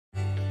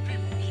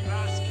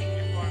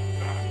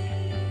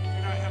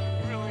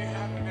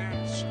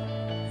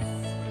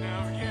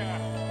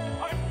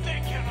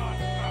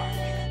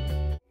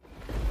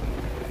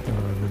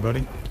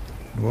everybody,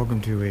 and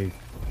welcome to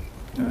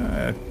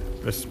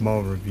a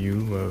small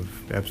review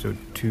of episode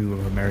 2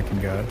 of American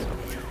Gods.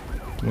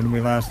 When we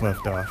last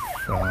left off,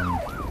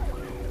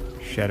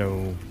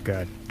 Shadow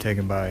got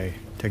taken by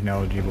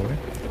Technology Boy,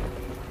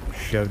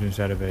 shoved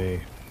inside of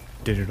a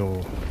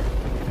digital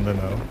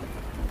limo,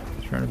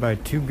 surrounded by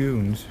two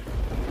goons.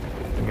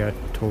 He got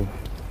told,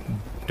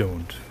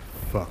 "Don't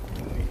fuck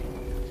with me,"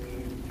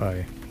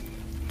 by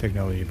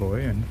Technology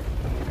Boy, and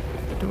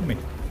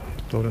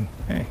told him,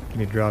 "Hey, can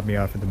you drop me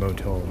off at the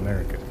Motel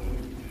America?"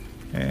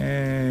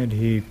 And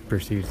he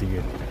proceeds to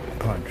get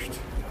punched.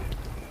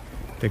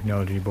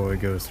 Technology Boy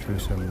goes through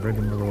some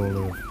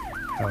rigmarole of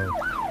how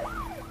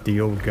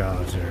the old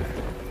gods are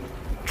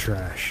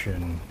trash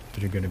and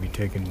they're going to be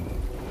taken,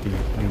 the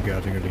new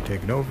gods are going to be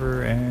taken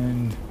over,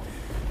 and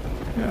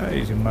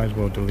he might as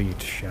well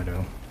delete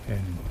Shadow.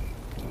 And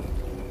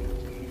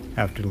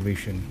after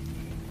deletion,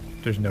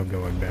 there's no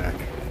going back.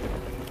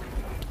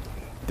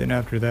 Then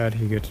after that,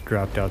 he gets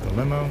dropped out the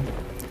limo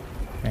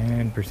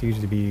and proceeds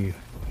to be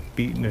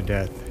beaten to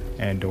death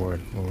and or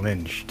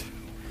lynched,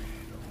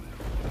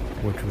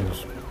 which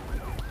was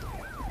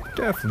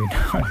definitely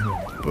not in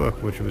the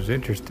book, which was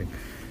interesting.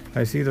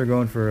 I see they're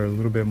going for a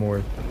little bit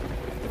more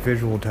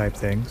visual type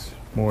things,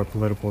 more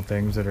political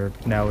things that are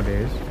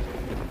nowadays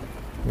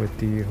with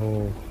the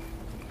whole,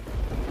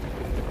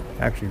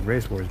 actually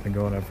race war has been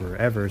going on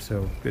forever,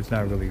 so it's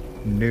not really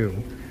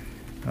new.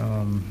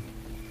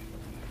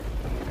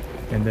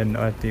 And then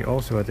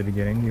also at the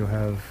beginning, you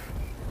have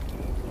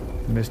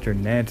Mr.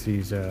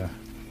 Nancy's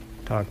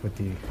talk with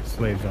the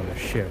slaves on the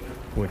ship,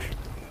 which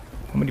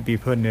I'm going to be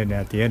putting in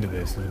at the end of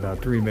this. It's about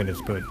 3 minutes,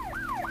 but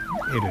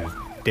it is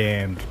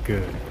damned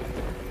good.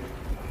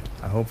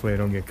 Hopefully I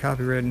don't get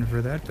copyrighted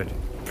for that, but,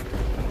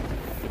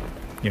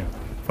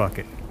 fuck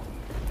it.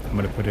 I'm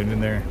going to put it in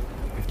there.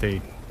 If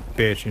they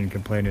bitch and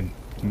complain and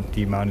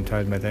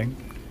demonetize my thing,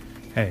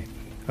 hey,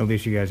 at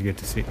least you guys get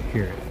to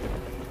hear it.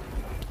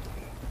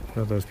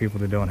 For those people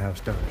that don't have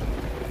stars.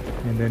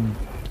 And then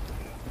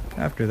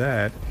after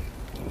that,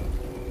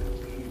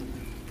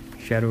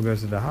 Shadow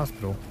goes to the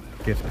hospital,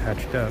 gets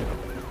patched up,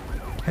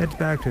 heads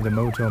back to the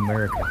Motel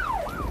America,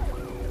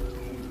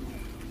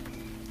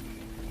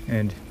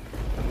 and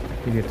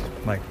he gets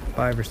like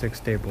 5 or 6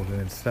 staples in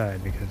his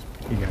side because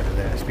he got his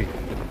ass beat,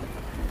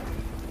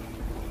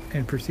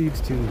 and proceeds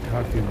to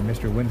talk to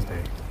Mr.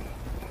 Wednesday,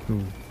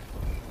 who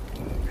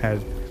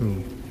has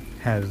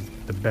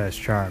the best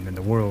charm in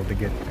the world to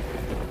get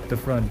the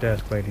front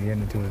desk lady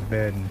into his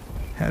bed and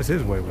has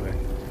his way with it,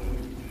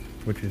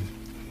 which is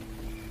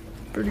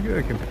pretty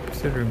good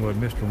considering what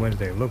Mr.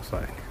 Wednesday looks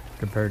like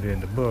compared to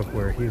in the book,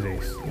 where he's a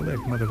slick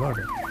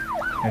motherfucker.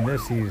 And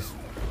this, seems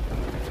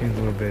a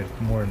little bit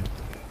more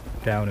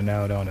down and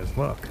out on his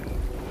luck,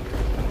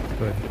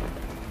 but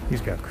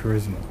he's got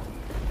charisma,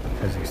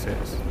 as he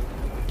says.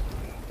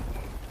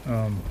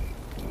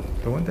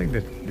 The one thing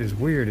that is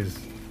weird is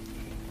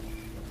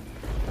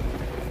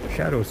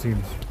Shadow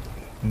seems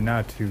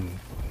not to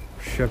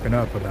shooken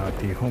up about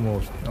the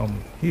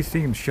he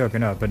seems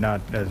shooken up, but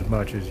not as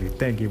much as you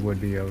think he would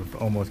be of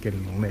almost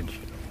getting lynched.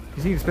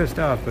 He seems pissed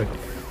off, but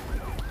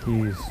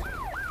he's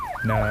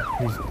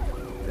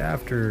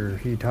after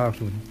he talks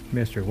with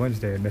Mr.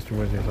 Wednesday, and Mr.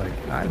 Wednesday's like,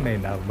 "I may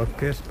not look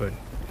pissed, but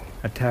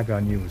attack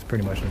on you is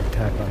pretty much an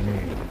attack on me.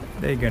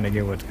 They're gonna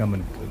get what's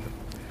coming to them."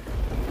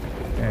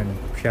 And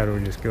Shadow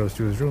just goes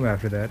to his room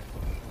after that,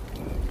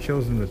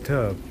 chills in the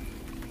tub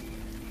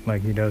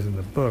like he does in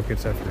the book,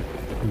 except for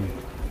he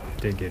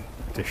did get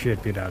the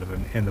shit beat out of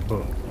him in the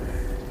book.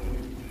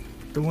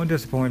 The one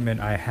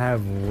disappointment I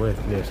have with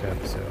this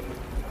episode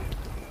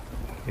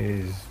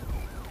is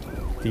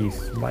the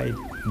slight,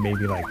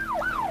 maybe like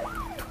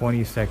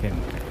 20-second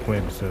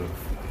glimpse of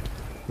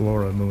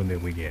Laura Moon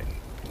that we get.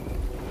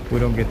 We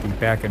don't get the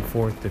back and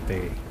forth that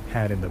they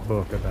had in the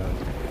book about,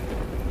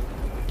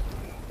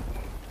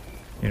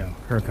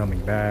 her coming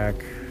back,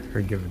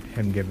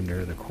 him giving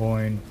her the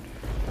coin,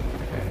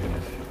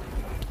 and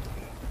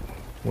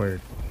where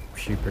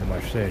she pretty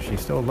much says she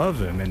still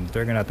loves him and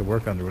they're gonna have to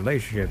work on the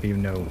relationship,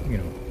 even though,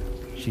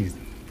 she's,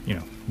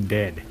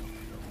 dead.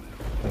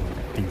 Or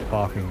the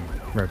walking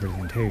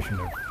representation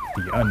of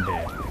the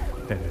undead,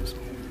 that is.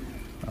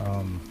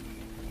 I'm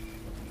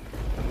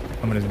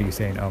gonna be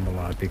saying a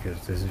lot because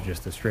this is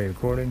just a straight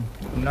recording.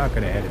 I'm not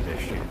gonna edit this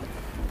shit.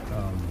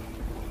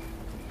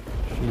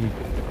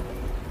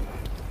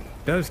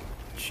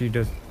 She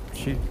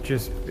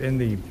just in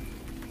the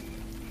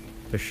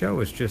show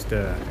is just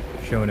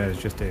shown as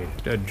just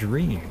a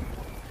dream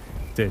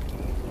that,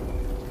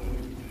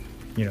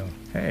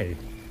 hey,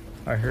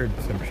 I heard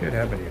some shit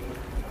happen to you.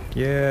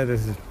 Yeah,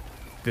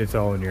 it's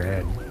all in your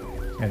head.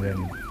 And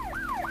then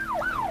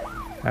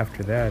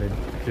after that, it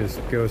just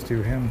goes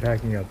to him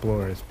packing up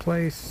Laura's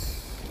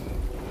place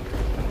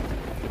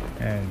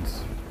and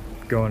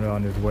going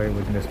on his way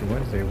with Mr.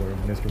 Wednesday, where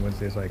Mr.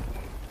 Wednesday's like,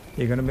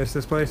 "You gonna miss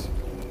this place?"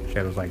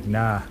 Shadow's like,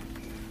 Nah,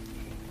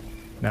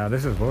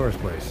 this is Laura's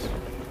place.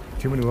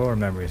 Too many Laura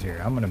memories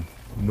here. I'm gonna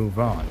move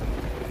on."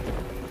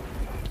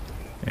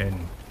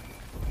 And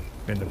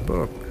in the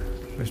book,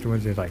 Mr.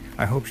 Wednesday's like,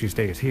 I hope she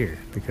stays here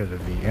because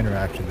of the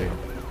interaction that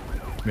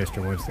the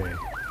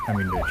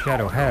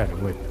Shadow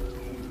had with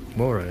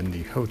Laura in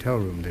the hotel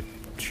room that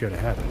should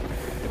have happened.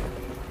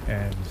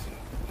 And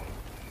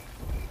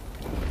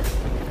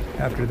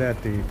after that,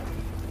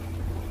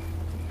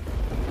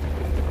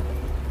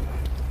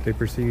 they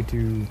proceed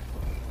to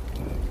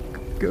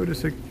go to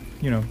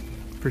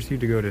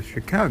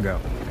Chicago,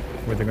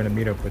 where they're going to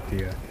meet up with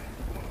the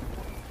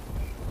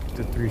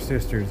three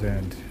sisters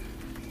and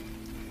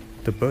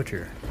the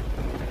butcher.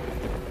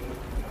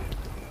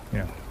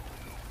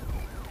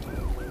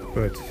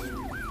 But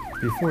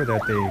before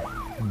that,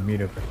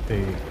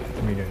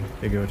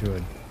 they go to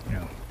a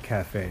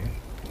cafe.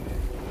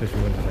 This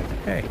one's like,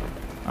 hey,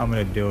 I'm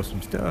gonna deal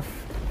some stuff.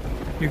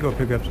 You go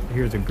pick up.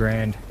 Here's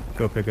 $1,000.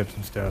 Go pick up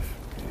some stuff.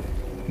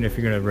 And if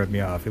you're gonna rip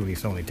me off, at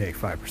least only take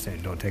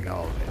 5%. Don't take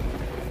all of it.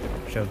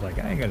 Shadow's like,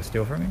 I ain't gonna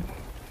steal from you.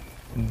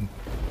 And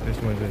this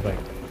one's like,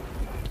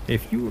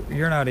 if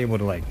you're not able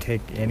to like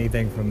take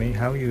anything from me,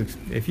 how you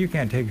if you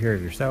can't take care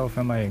of yourself,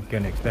 how am I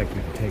gonna expect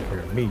you to take care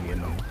of me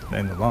in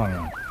the long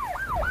run?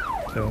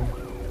 So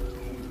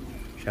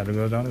Shadow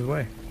goes on his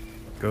way,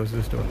 goes to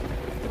the store,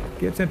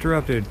 gets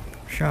interrupted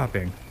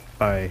shopping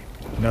by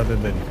none other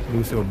than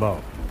Lucille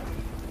Ball.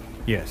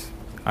 Yes,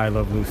 I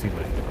love Lucy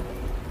Liu.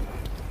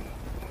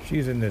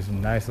 She's in this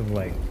nice little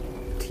like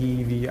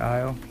TV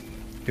aisle,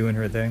 doing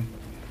her thing.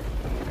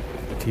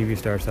 TV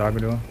starts talking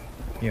to him.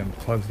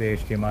 Plugs the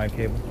HDMI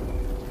cable,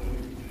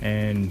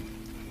 and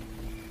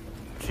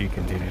she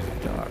continues to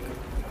talk,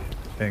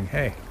 saying,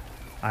 hey,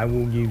 I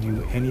will give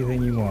you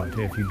anything you want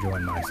if you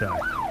join my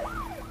side.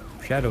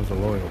 Shadow's a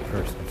loyal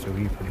person, so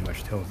he pretty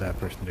much tells that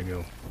person to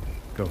go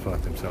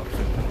fuck themselves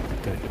in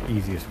the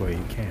easiest way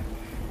he can.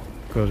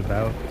 Goes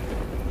about,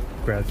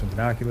 grabs some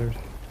binoculars,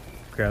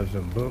 grabs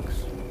some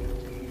books,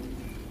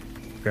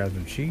 grabs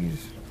some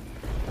cheese,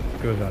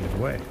 goes on his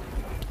way.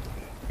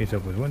 Meets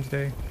up with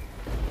Wednesday.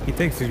 He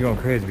thinks he's going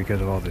crazy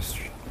because of all this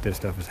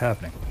stuff is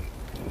happening.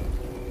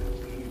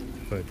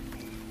 But,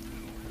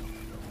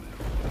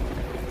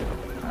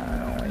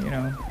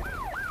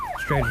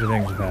 stranger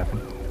things have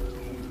happened.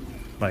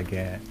 Like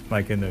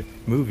in the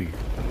movie,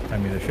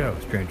 the show,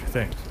 Stranger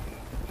Things.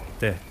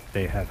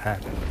 They have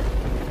happened.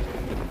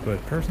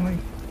 But personally,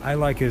 I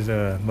like his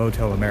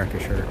Motel America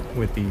shirt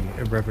with the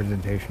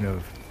representation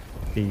of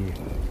the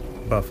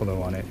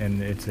buffalo on it,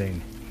 and it's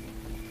in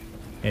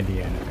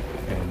Indiana,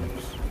 and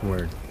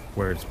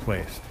where it's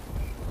placed.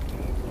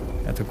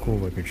 That's a cool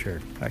looking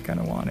shirt. I kind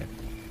of want it.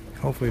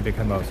 Hopefully they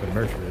come out with some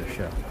merch for this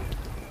show.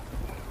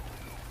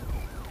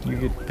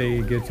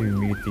 They get to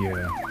meet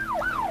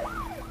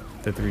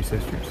the three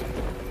sisters,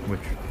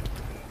 which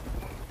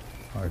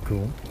are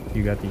cool.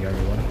 You got the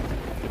younger one,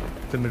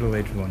 the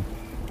middle-aged one,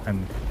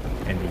 and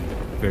the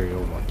very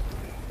old one,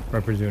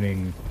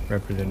 representing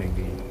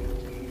the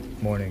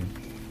morning,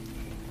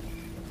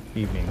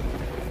 evening,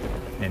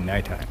 and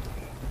nighttime.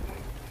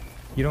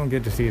 You don't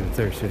get to see the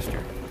third sister,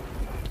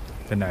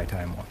 the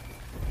nighttime one,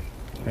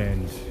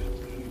 and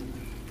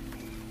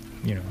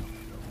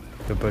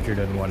the butcher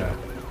doesn't want to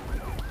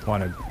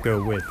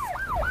go with.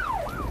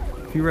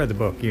 If you read the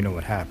book, you know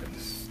what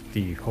happens.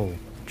 The whole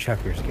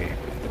checkers game.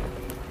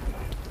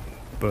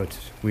 But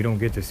we don't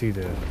get to see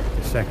the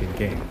second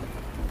game.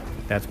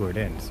 That's where it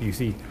ends. You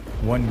see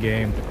one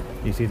game,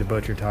 you see the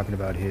butcher talking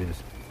about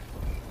his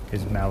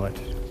mallet,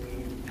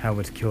 how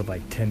it's killed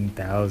like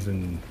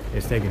 10,000,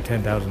 it's taken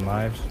 10,000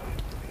 lives.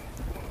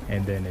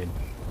 And then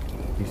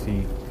you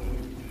see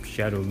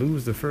Shadow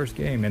lose the first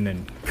game and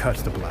then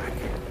cuts to black.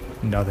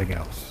 Nothing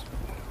else.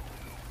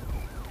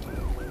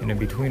 And in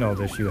between all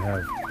this, you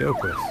have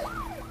Bilquis,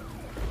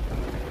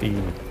 the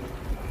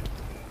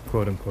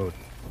quote-unquote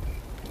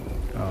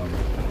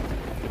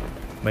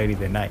Lady of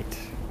the Night,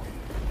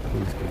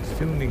 who's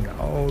consuming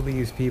all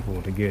these people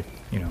to get,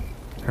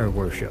 her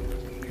worship,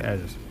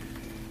 as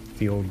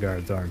the old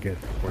guards aren't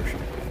getting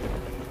worship.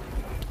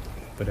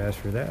 But as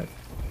for that,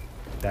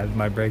 that's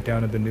my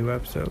breakdown of the new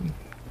episode.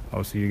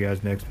 I'll see you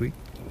guys next week.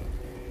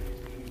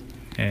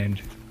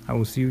 And I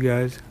will see you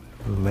guys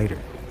later.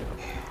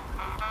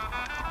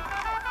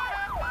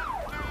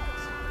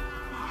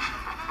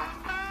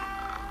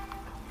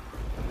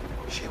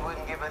 She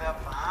wouldn't give it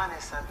up for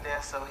Honest up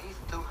there, so he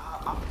threw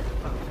her off the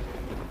boat.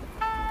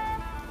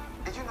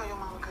 Did you know your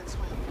mama couldn't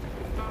swim?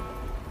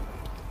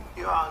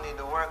 You all need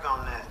to work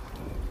on that.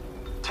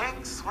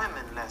 Take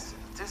swimming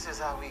lessons. This is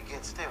how we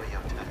get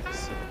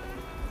stereotypes.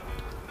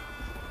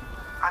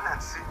 I'm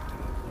not sick.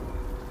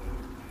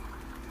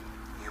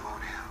 You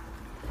won't help.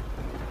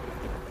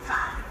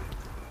 Fine.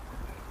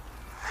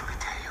 Let me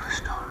tell you a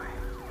story.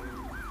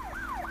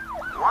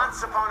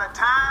 Once upon a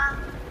time,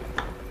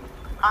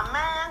 a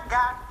man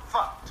got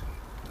fucked.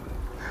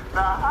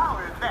 Now, how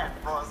is that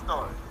for a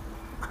story?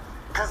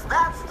 Because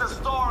that's the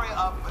story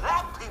of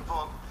black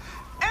people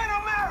in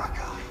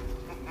America.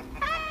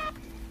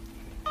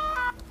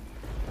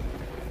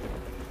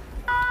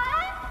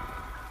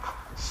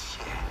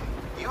 Shit,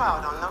 you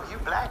all don't know you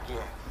black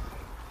yet.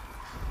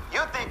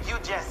 You think you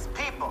just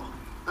people.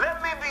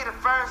 Let me be the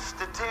first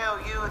to tell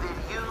you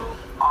that you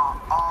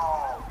are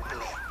all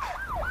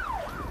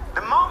public.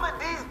 The moment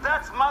these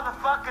Dutch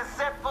motherfuckers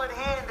set foot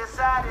here and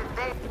decided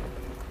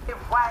they're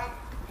white,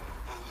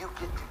 and you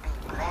get to be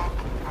black,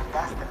 and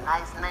that's the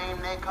nice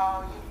name they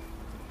call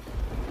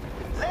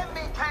you. Let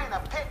me paint a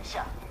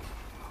picture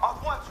of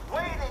what's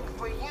waiting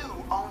for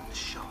you on the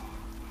shore.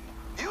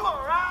 You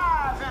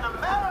arrive in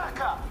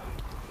America,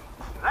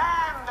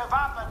 land of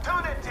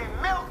opportunity,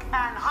 milk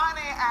and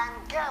honey,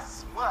 and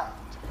guess what?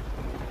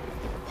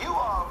 You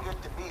all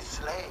get to be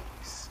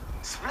slaves,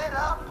 split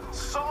up,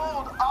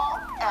 sold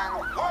off, and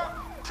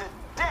worked to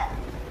death.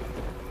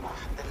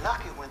 The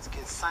lucky ones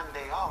get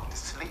Sunday off to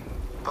sleep,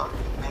 but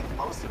make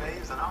most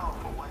slaves and all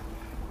for one.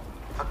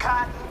 For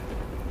cotton,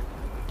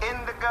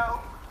 indigo,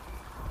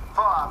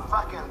 for a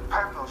fucking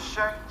purple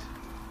shirt.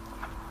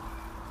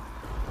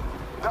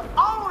 The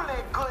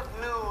only good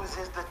news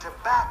is the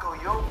tobacco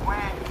your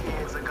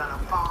grandkids are gonna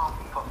farm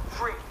for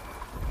free.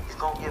 He's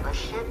gonna give a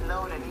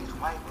shitload of these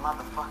white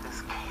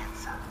motherfuckers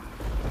cancer.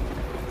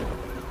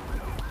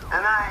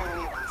 And I ain't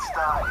even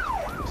started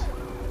yet.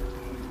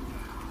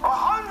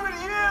 100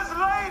 years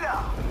later,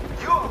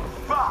 you're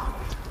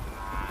fucked.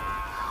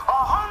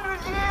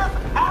 100 years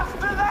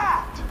after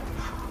that,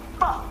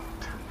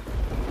 fucked.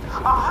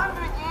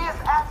 100 years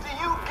after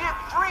you get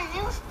free,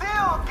 you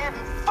still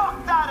getting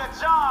fucked out of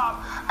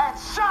job and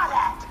shot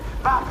at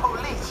by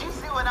police. You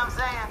see what I'm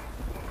saying?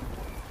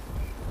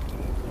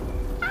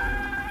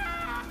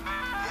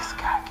 This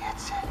guy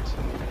gets it.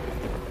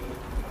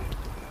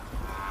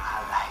 I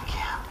like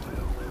him.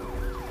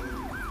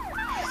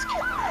 He's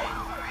getting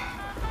angry.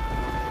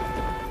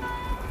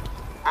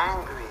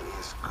 Angry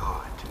is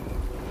good.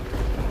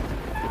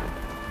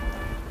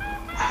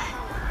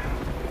 Angry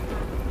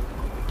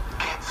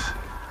gets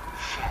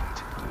shit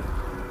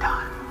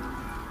done.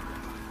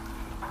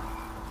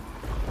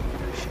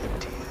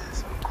 Shit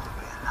is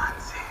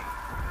Nazi.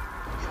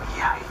 And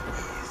yeah, he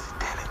is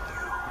telling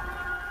you.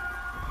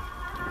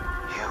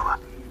 You are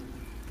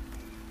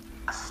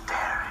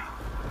staring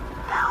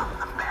down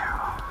the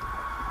barrel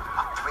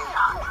of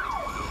 300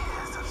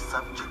 years of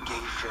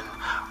subjugation,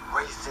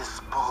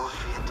 racist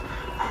bullshit,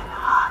 and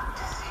heart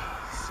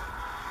disease.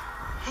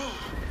 He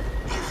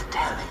is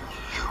telling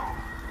you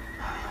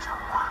there's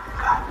one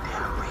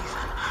goddamn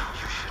reason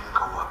you shouldn't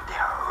go up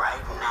there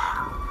right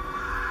now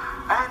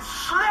and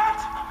slit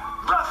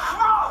the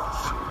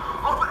throats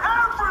of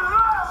every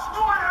last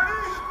one of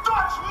these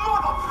Dutch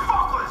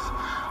motherfuckers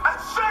and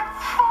set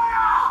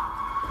fire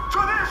to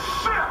this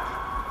ship.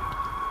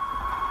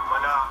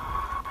 Mana,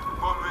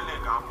 bomele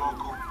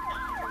gamboko,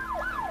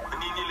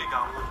 nini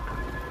gambo.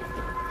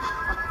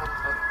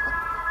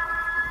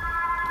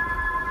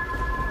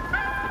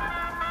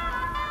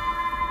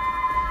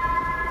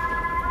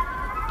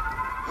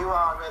 You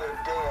already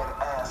dead,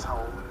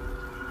 asshole.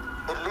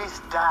 At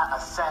least die a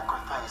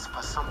sacrifice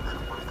for something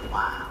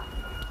worthwhile.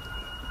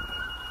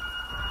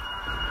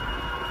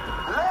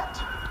 Let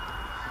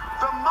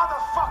the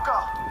motherfucker